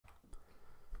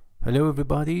Hello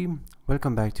everybody,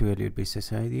 welcome back to Elite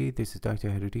Society. This is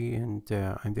Dr. Hariri and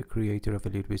I'm the creator of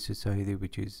Elite Society,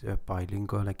 which is a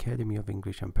bilingual academy of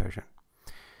English and Persian.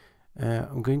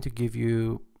 I'm going to give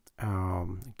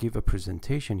a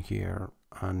presentation here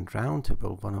on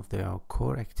Roundtable, one of the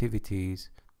core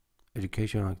activities,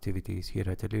 educational activities here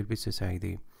at Elite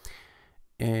Society.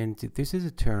 And this is a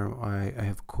term I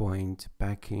have coined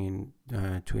back in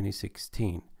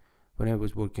 2016 when I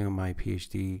was working on my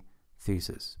PhD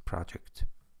thesis project.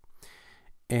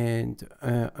 And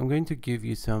I'm going to give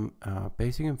you some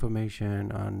basic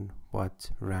information on what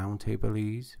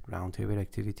Roundtable is, Roundtable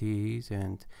activity is,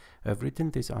 and I've written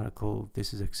this article.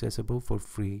 This is accessible for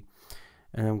free,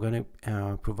 and I'm going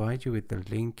to provide you with the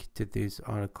link to this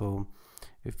article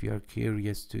if you are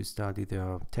curious to study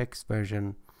the text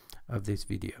version of this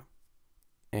video.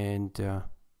 And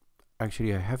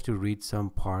actually, I have to read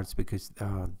some parts because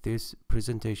this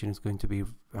presentation is going to be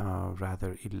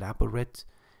rather elaborate,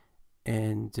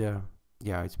 and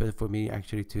yeah, it's better for me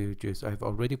actually to just, I've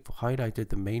already highlighted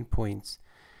the main points,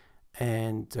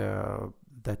 and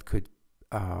that could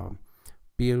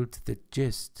build the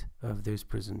gist of this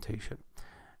presentation.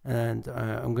 And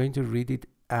I'm going to read it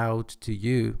out to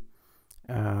you.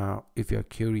 If you're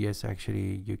curious,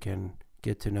 actually, you can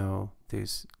get to know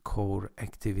this core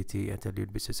activity at the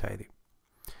Elite Society.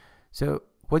 So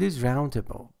what is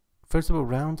Roundtable? First of all,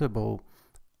 Roundtable,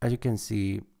 as you can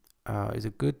see, is a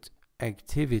good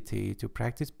activity to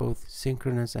practice both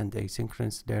synchronous and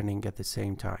asynchronous learning at the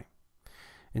same time.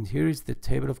 And here is the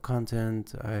table of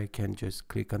content. I can just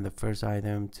click on the first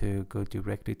item to go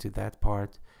directly to that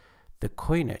part, the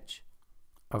coinage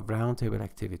of Roundtable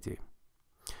activity.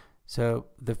 So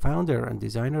the founder and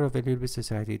designer of Elite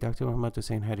Society, Dr. Muhammad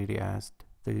Hussein Hariri, asked,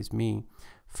 that is me,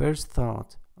 first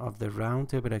thought of the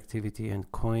Roundtable activity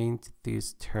and coined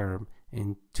this term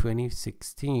in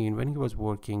 2016 when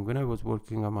I was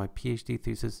working on my PhD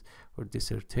thesis or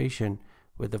dissertation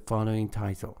with the following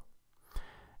title: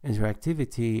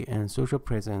 Interactivity and Social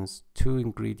Presence, Two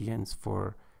Ingredients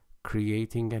for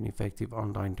Creating an Effective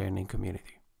Online Learning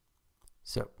Community.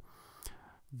 So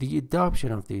the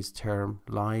adoption of this term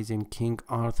lies in King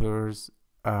Arthur's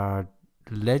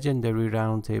legendary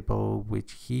round table,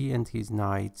 which he and his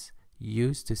knights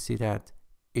used to sit at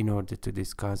in order to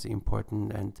discuss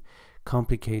important and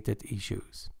complicated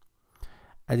issues.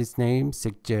 As its name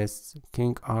suggests,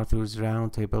 King Arthur's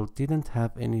round table didn't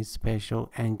have any special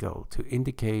angle to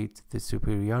indicate the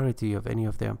superiority of any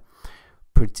of the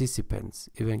participants,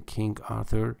 even King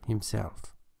Arthur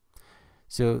himself.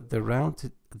 So the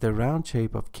round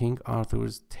shape of King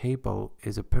Arthur's table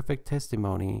is a perfect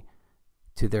testimony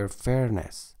to their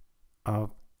fairness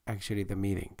of actually the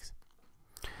meetings.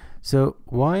 So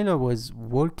while I was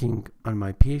working on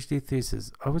my PhD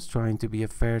thesis, I was trying to be a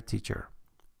fair teacher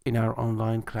in our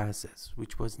online classes,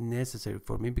 which was necessary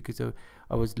for me because I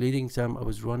was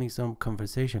running some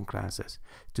conversation classes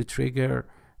to trigger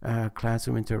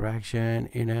classroom interaction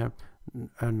in a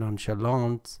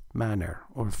nonchalant manner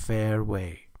or fair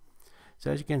way. So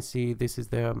as you can see, this is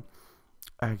the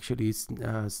actually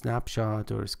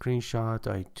snapshot or screenshot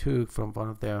I took from one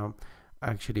of the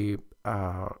actually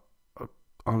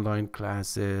online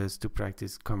classes to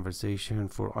practice conversation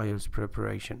for IELTS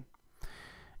preparation,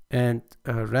 and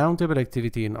roundtable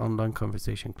activity in online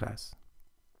conversation class.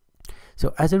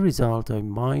 So as a result, I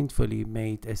mindfully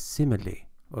made a simile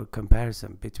or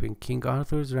comparison between King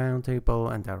Arthur's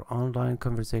roundtable and our online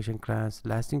conversation class,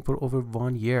 lasting for over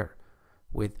 1 year,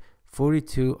 with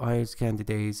 42 IELTS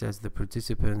candidates as the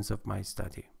participants of my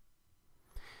study.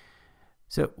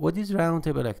 So what is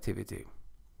roundtable activity?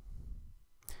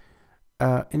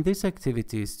 In this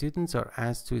activity, students are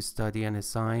asked to study an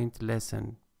assigned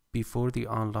lesson before the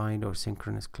online or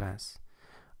synchronous class.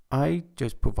 I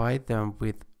just provide them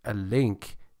with a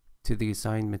link to the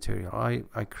assigned material.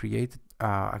 I created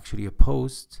actually a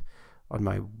post on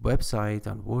my website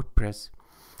on WordPress,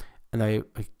 and I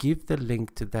give the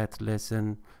link to that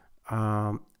lesson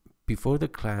before the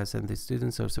class, and the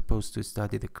students are supposed to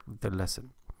study the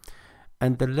lesson.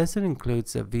 And the lesson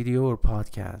includes a video or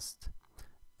podcast,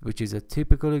 which is a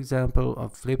typical example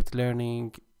of flipped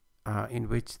learning in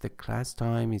which the class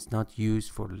time is not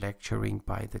used for lecturing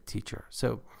by the teacher.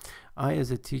 So I,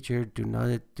 as a teacher, do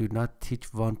not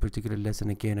teach one particular lesson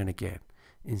again and again.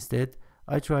 Instead,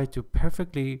 I try to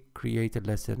perfectly create a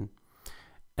lesson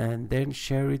and then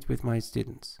share it with my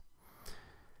students.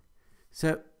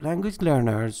 So language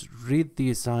learners read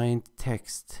the assigned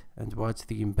text and watch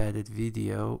the embedded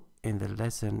video in the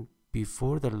lesson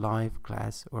before the live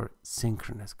class or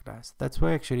synchronous class. That's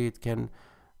why actually it can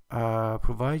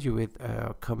provide you with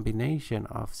a combination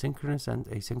of synchronous and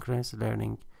asynchronous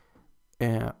learning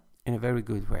in a very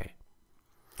good way.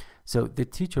 So the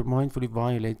teacher mindfully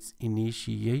violates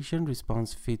initiation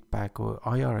response feedback, or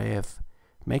IRF,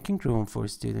 making room for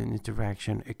student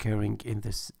interaction occurring in the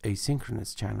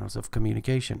asynchronous channels of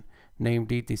communication,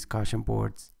 namely discussion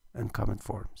boards and comment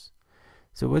forums.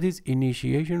 So what is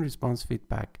initiation response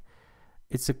feedback?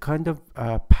 It's a kind of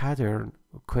pattern,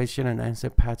 question and answer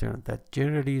pattern, that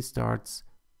generally starts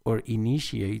or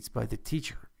initiates by the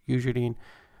teacher. Usually in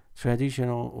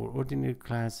traditional or ordinary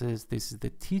classes, this is the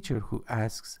teacher who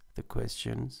asks the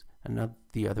questions and not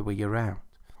the other way around.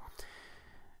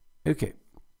 Okay.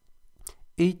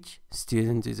 Each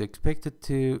student is expected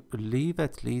to leave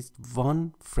at least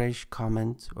one fresh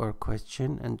comment or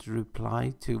question and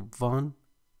reply to one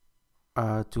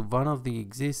of the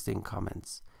existing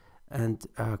comments and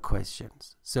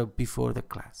questions. So before the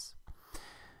class,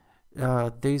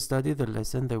 they study the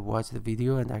lesson, they watch the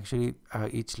video, and actually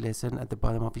each lesson, at the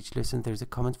bottom of each lesson, there's a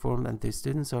comment form, and the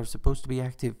students are supposed to be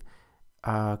active,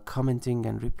 commenting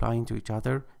and replying to each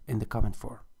other in the comment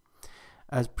form.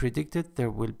 As predicted, there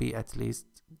will be at least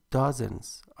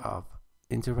dozens of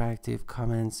interactive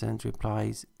comments and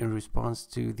replies in response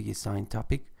to the assigned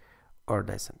topic or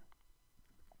lesson.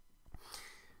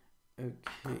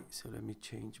 Okay, so let me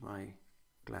change my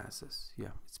glasses.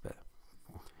 Yeah, it's better.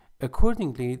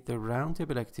 Accordingly, the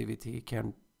roundtable activity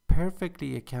can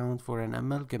perfectly account for an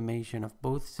amalgamation of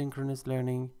both synchronous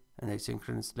learning and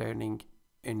asynchronous learning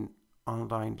in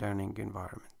online learning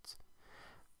environments,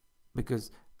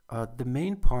 because the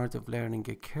main part of learning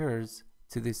occurs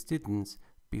to the students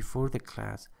before the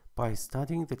class by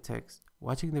studying the text,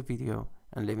 watching the video,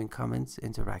 and leaving comments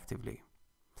interactively.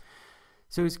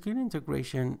 So skill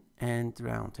integration and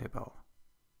roundtable.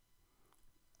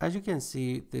 As you can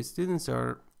see, the students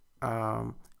are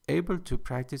able to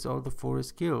practice all the 4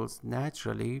 skills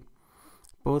naturally,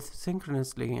 both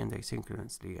synchronously and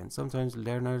asynchronously, and sometimes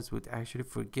learners would actually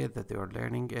forget that they are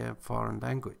learning a foreign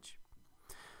language.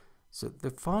 So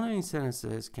the following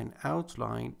sentences can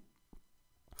outline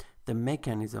the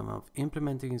mechanism of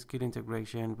implementing skill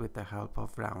integration with the help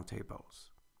of roundtables.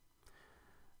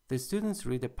 The students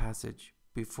read a passage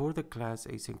before the class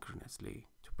asynchronously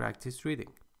to practice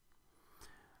reading.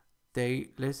 They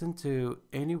listen to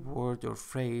any word or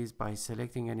phrase by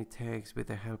selecting any text with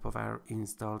the help of our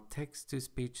installed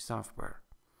text-to-speech software.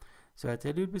 So at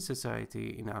LUB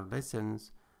Society, in our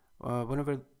lessons,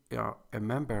 whenever a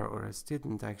member or a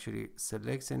student actually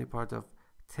selects any part of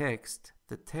text,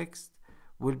 the text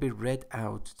will be read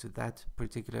out to that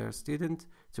particular student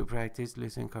to practice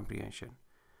listening comprehension.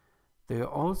 They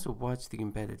also watch the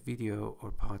embedded video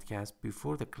or podcast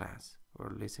before the class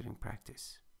or listening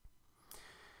practice.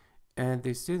 And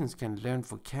the students can learn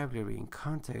vocabulary in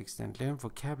context and learn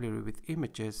vocabulary with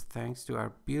images thanks to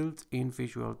our built-in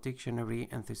visual dictionary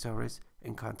and thesaurus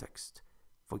in context.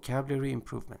 Vocabulary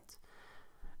improvement.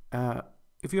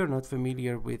 If you are not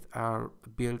familiar with our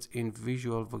built-in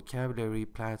visual vocabulary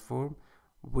platform,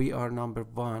 we are number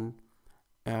 1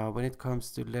 when it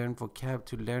comes to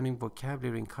learning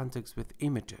vocabulary in context with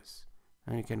images.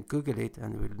 And you can Google it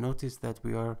and you will notice that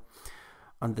we are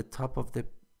on the top of the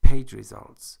page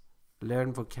results.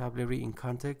 Learn vocabulary in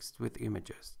context with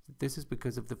images. This is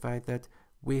because of the fact that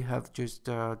we have just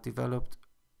developed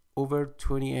over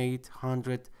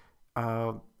 2,800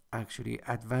 actually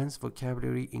advanced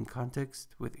vocabulary in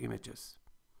context with images.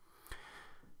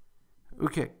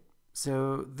 Okay,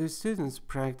 so the students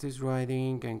practice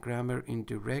writing and grammar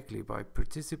indirectly by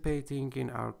participating in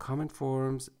our comment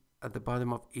forums at the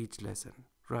bottom of each lesson,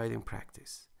 writing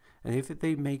practice. And if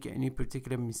they make any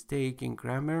particular mistake in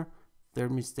grammar, their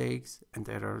mistakes and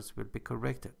errors will be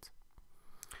corrected.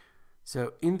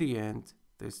 So in the end,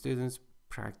 the students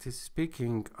practice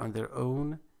speaking on their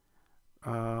own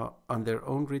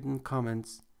written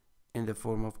comments in the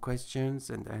form of questions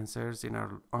and answers in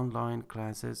our online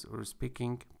classes or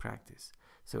speaking practice.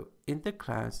 So in the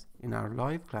class, in our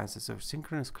live classes or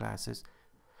synchronous classes,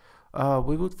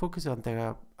 we would focus on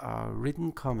the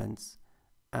written comments,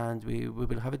 and we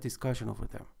will have a discussion over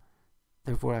them.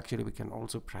 Therefore, actually, we can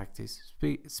also practice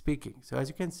speaking. So as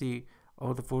you can see,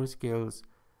 all the 4 skills,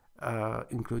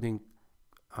 including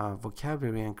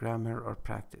vocabulary and grammar, are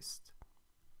practiced.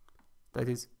 That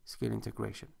is skill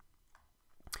integration.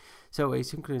 So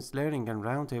asynchronous learning and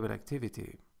roundtable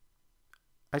activity.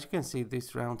 As you can see,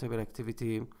 this roundtable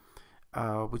activity,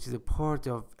 which is a part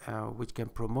of which can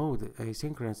promote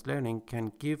asynchronous learning,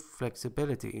 can give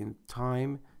flexibility in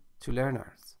time to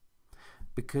learners,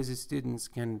 because the students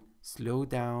can slow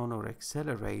down or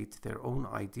accelerate their own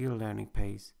ideal learning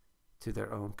pace to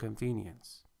their own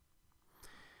convenience.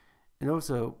 And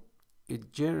also,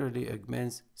 it generally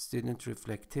augments student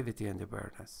reflectivity and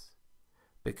awareness,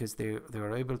 because they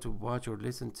are able to watch or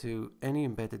listen to any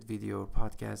embedded video or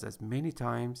podcast as many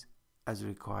times as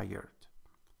required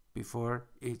before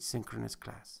each synchronous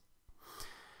class.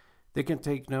 They can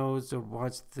take notes or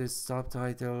watch the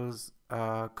subtitles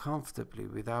comfortably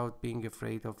without being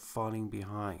afraid of falling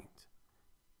behind.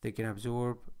 They can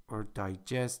absorb or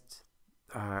digest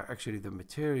actually the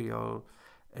material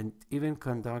and even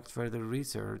conduct further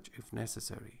research if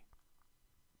necessary.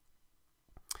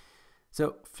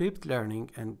 So, flipped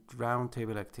learning and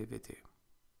roundtable activity.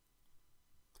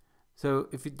 So,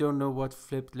 if you don't know what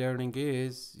flipped learning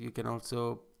is, you can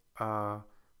also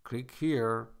click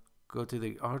here, go to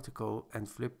the article, and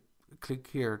click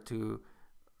here to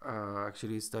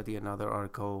actually study another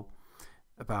article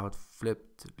about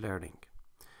flipped learning.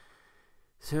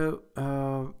 So,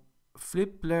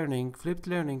 flipped learning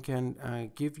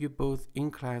can give you both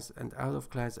in-class and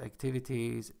out-of-class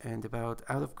activities. And about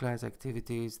out-of-class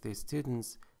activities, the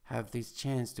students have this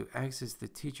chance to access the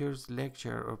teacher's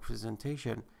lecture or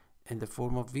presentation in the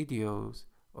form of videos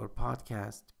or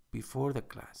podcast before the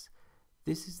class.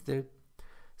 This is the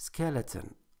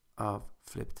skeleton of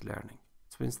flipped learning.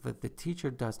 It means that the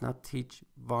teacher does not teach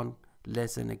one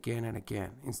lesson again and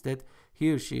again. Instead,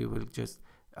 he or she will just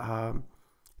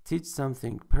teach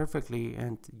something perfectly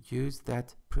and use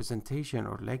that presentation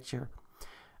or lecture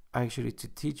actually to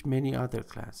teach many other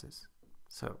classes.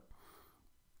 So,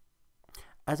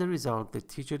 as a result, the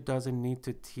teacher doesn't need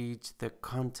to teach the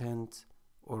content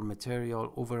or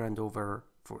material over and over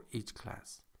for each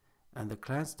class, and the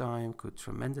class time could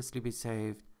tremendously be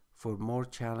saved for more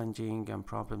challenging and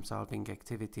problem-solving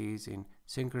activities in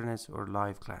synchronous or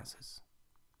live classes.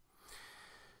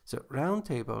 So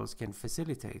roundtables can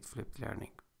facilitate flipped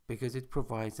learning because it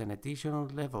provides an additional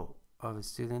level of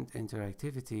student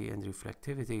interactivity and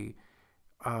reflectivity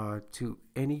to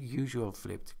any usual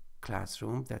flipped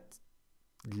classroom that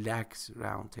lacks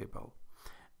roundtable.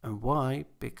 And why?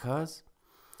 Because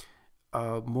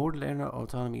more learner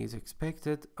autonomy is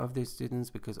expected of the students,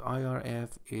 because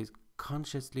IRF is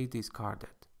consciously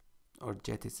discarded or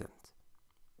jettisoned.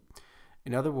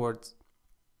 In other words,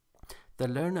 the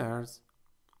learners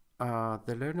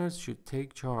should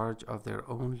take charge of their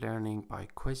own learning by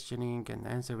questioning and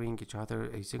answering each other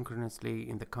asynchronously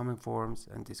in the common forums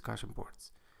and discussion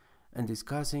boards, and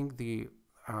discussing the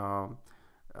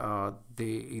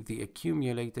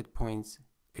accumulated points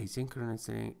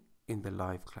asynchronously in the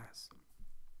live class.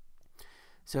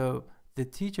 So the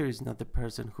teacher is not the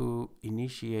person who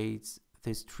initiates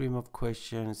the stream of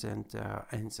questions and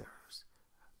answers.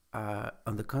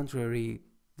 On the contrary,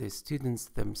 the students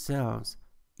themselves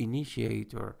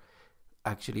initiate or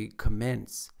actually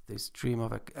commence the stream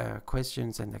of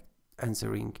questions and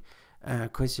answering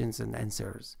questions and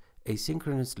answers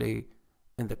asynchronously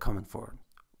in the common forum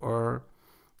or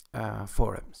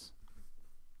forums.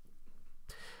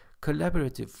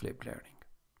 Collaborative flipped learning.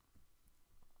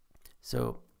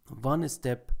 So, one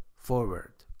step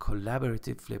forward,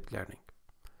 collaborative flipped learning.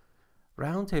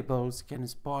 Roundtables can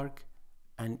spark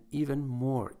an even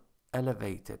more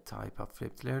elevated type of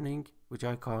flipped learning, which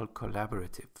I call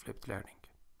collaborative flipped learning.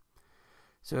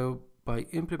 So, by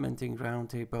implementing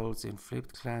roundtables in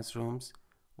flipped classrooms,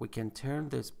 we can turn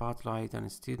the spotlight on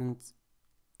students'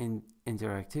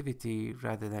 interactivity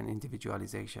rather than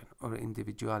individualization or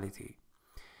individuality.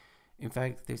 In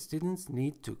fact, the students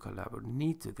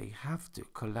they have to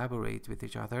collaborate with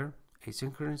each other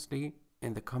asynchronously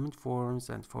in the common forums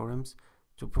and forums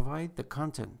to provide the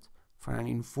content for an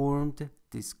informed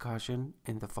discussion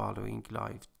in the following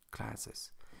live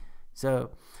classes.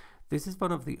 So, this is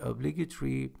one of the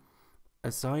obligatory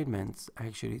assignments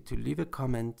actually, to leave a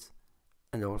comment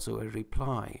and also a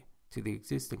reply to the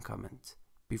existing comment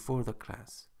before the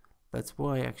class. That's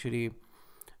why actually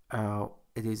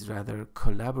it is rather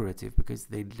collaborative, because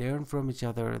they learn from each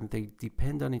other and they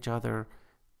depend on each other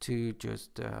to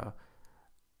just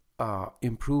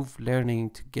improve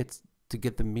learning, to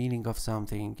get the meaning of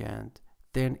something, and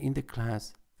then in the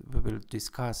class we will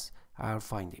discuss our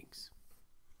findings.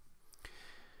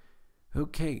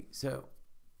 Okay, so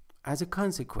as a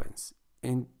consequence,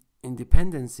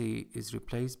 independency is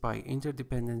replaced by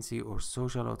interdependency or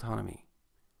social autonomy.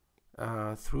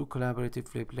 Through collaborative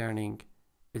flipped learning,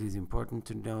 it is important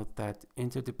to note that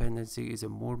interdependency is a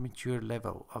more mature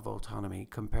level of autonomy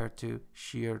compared to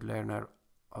sheer learner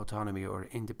autonomy or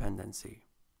independency.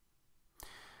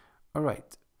 All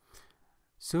right,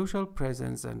 social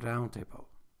presence and roundtable.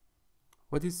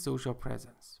 What is social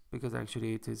presence? Because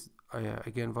actually it is,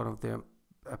 again, one of the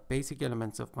basic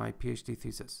elements of my PhD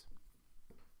thesis.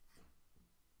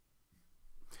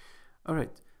 All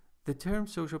right, The term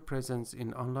social presence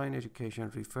in online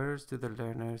education refers to the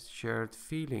learner's shared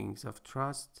feelings of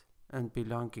trust and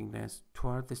belongingness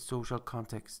toward the social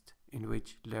context in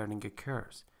which learning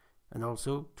occurs, and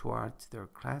also toward their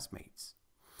classmates.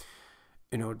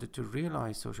 In order to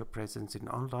realize social presence in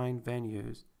online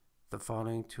venues, the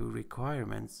following two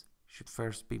requirements should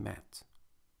first be met.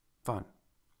 1.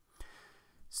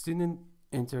 Student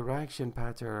interaction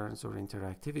patterns or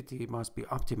interactivity must be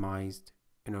optimized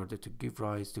in order to give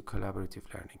rise to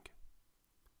collaborative learning.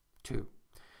 2.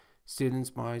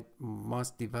 Students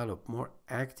must develop more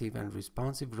active and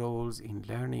responsive roles in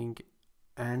learning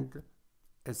and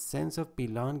a sense of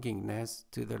belongingness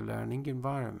to the learning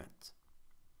environment.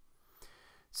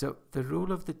 So, the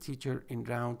role of the teacher in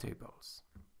roundtables.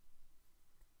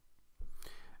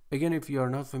 Again, if you are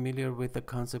not familiar with the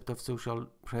concept of social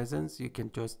presence, you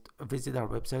can just visit our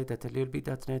website at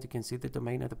allelb.net. You can see the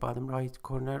domain at the bottom right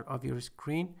corner of your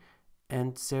screen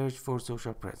and search for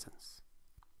social presence.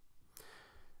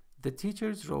 The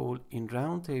teacher's role in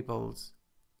roundtables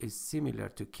is similar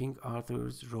to King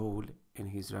Arthur's role in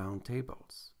his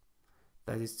roundtables.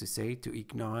 That is to say, to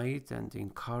ignite and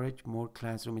encourage more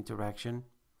classroom interaction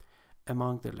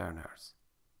among the learners.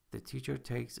 The teacher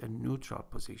takes a neutral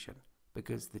position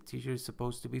because the teacher is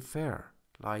supposed to be fair,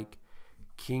 like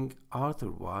King Arthur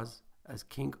was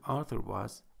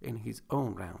in his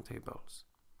own roundtables.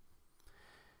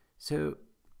 So,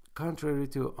 contrary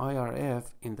to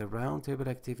IRF, in the roundtable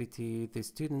activity, the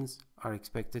students are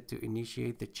expected to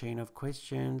initiate the chain of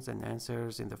questions and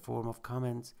answers in the form of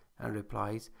comments and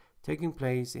replies taking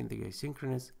place in the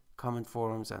asynchronous comment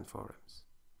forums and forums.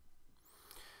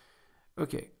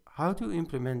 Okay, how to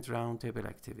implement roundtable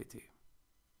activity?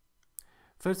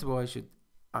 First of all, I should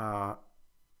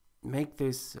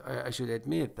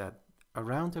admit that a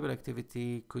roundtable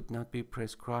activity could not be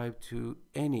prescribed to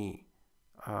any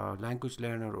language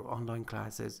learner or online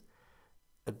classes.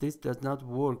 This does not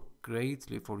work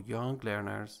greatly for young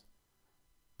learners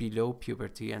below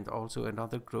puberty, and also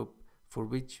another group for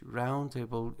which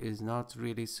roundtable is not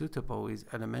really suitable is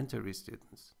elementary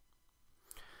students.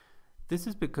 This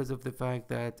is because of the fact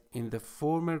that in the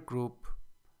former group,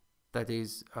 that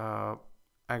is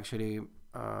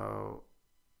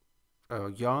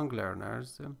young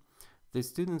learners, the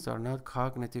students are not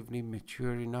cognitively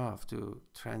mature enough to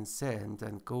transcend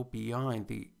and go beyond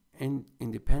the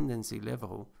independency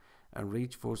level and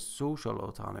reach for social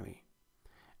autonomy.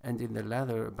 And in the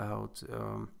latter, about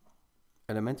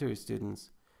elementary students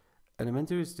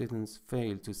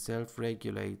fail to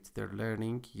self-regulate their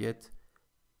learning, yet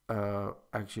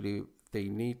they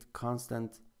need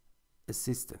constant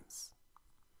assistance.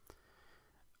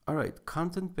 All right,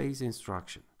 content-based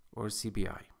instruction, or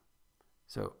CBI.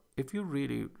 So if you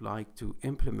really like to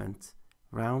implement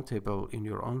roundtable in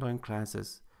your online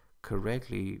classes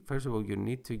correctly, first of all, you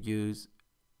need to use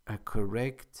a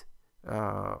correct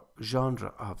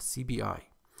genre of CBI.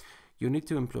 You need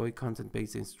to employ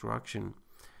content-based instruction,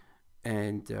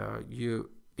 and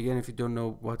if you don't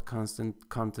know what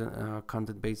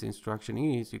content-based instruction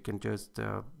is, you can just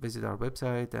visit our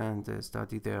website and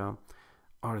study the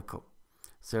article.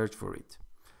 Search for it.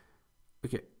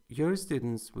 Okay, your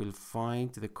students will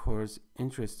find the course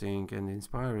interesting and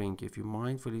inspiring if you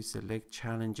mindfully select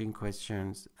challenging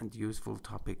questions and useful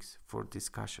topics for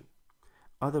discussion.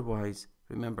 Otherwise,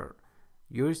 remember,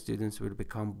 your students will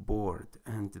become bored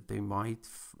and they might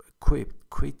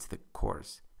quit the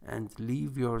course and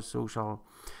leave your social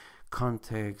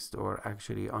context or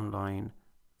actually online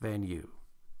venue.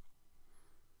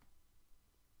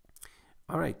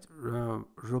 All right,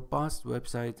 robust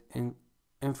website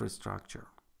infrastructure.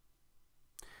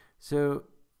 So,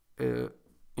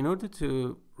 in order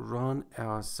to run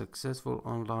a successful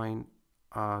online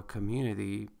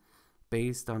community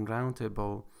based on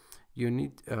Roundtable,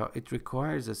 it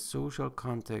requires a social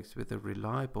context with a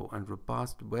reliable and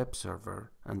robust web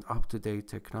server and up-to-date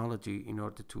technology in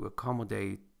order to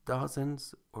accommodate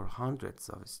dozens or hundreds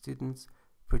of students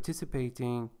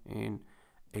participating in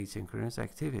asynchronous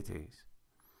activities.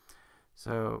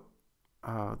 So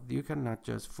you cannot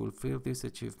just fulfill this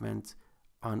achievement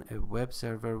on a web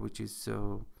server which is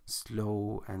so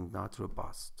slow and not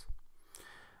robust.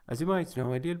 As you might know,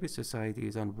 LLB Society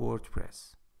is on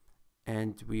WordPress,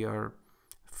 and we are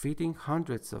feeding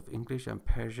hundreds of English and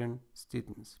Persian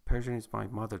students. Persian is my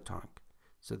mother tongue.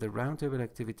 So the roundtable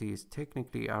activity is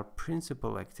technically our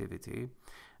principal activity,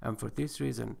 and for this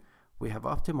reason, we have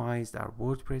optimized our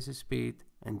WordPress speed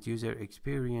and user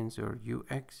experience, or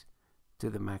UX, to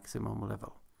the maximum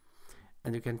level.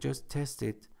 And you can just test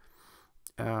it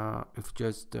if you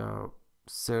just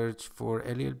search for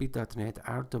llb.net,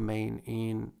 our domain,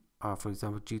 in for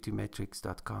example,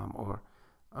 gtmetrics.com, or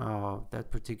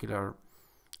that particular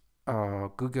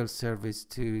Google service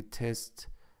to test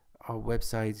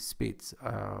website speeds,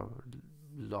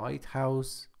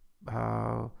 Lighthouse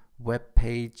web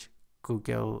page,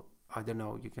 Google, I don't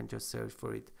know, you can just search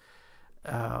for it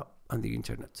on the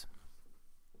internet.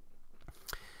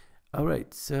 All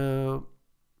right, so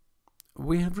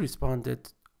we have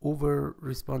responded over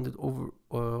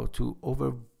to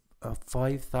over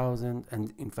 5,000,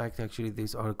 and in fact, actually,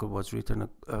 this article was written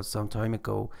some time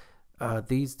ago.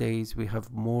 These days, we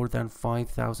have more than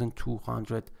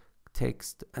 5,200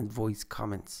 text and voice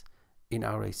comments in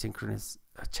our asynchronous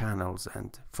channels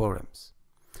and forums.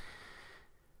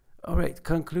 All right,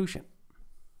 conclusion.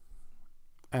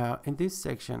 In this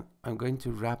section, I'm going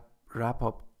to wrap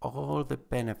up all the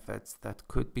benefits that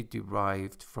could be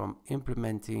derived from the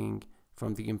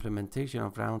implementation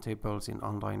of roundtables in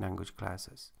online language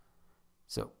classes.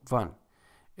 So, 1,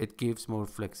 it gives more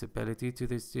flexibility to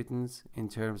the students in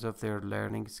terms of their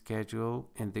learning schedule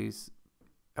in this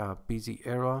busy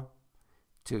era.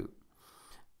 2,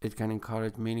 it can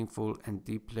encourage meaningful and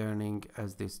deep learning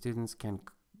as the students can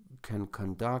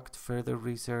conduct further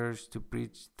research to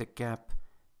bridge the gap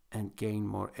and gain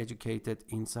more educated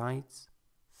insights.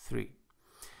 3,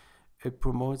 it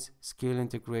promotes skill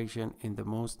integration in the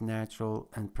most natural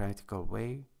and practical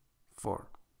way. 4,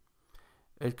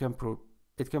 it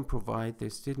can provide the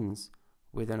students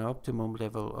with an optimum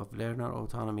level of learner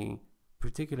autonomy,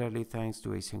 particularly thanks to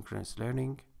asynchronous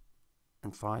learning.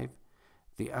 And 5,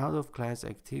 the out-of-class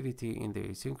activity in the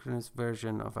asynchronous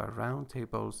version of our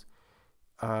roundtables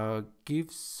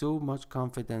gives so much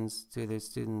confidence to the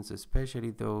students,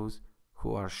 especially those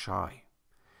who are shy.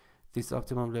 This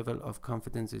optimum level of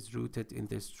confidence is rooted in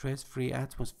the stress-free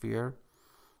atmosphere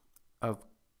of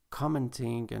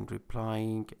commenting and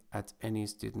replying at any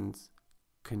student's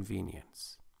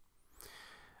convenience.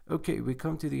 Okay, we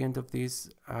come to the end of this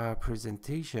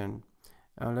presentation.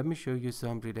 Let me show you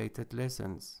some related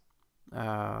lessons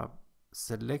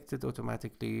selected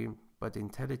automatically but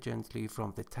intelligently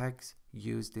from the tags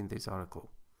used in this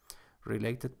article.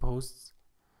 Related posts,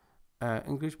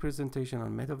 English presentation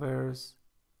on metaverse,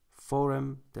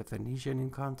 forum, definition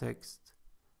in context,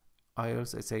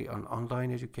 IELTS essay on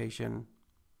online education,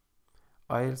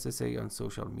 IELTS essay on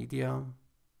social media,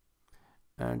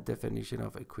 and definition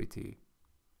of equity.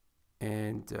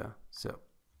 And so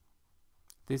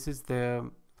this is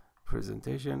the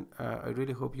presentation. I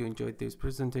really hope you enjoyed this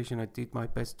presentation. I did my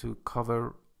best to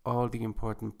cover all the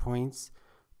important points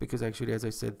because actually, as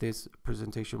I said, this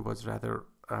presentation was rather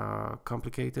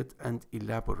complicated and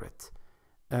elaborate.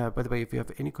 By the way, if you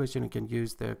have any question, you can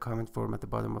use the comment form at the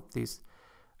bottom of this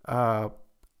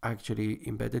actually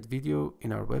embedded video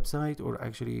in our website or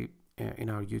actually in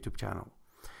our YouTube channel.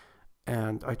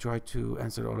 And I try to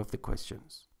answer all of the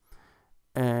questions.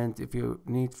 And if you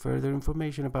need further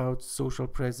information about social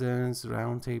presence,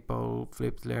 roundtable,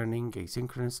 flipped learning,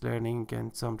 asynchronous learning,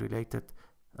 and some related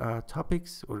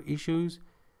topics or issues,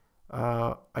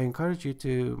 I encourage you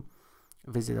to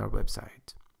visit our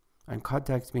website and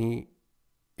contact me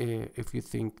if you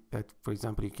think that, for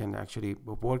example, you can actually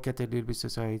work at a Little Bit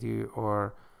Society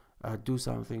or do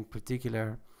something in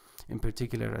particular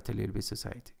at a Little Bit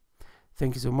Society.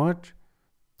 Thank you so much.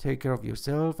 Take care of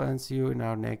yourself and see you in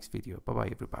our next video. Bye-bye,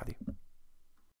 everybody.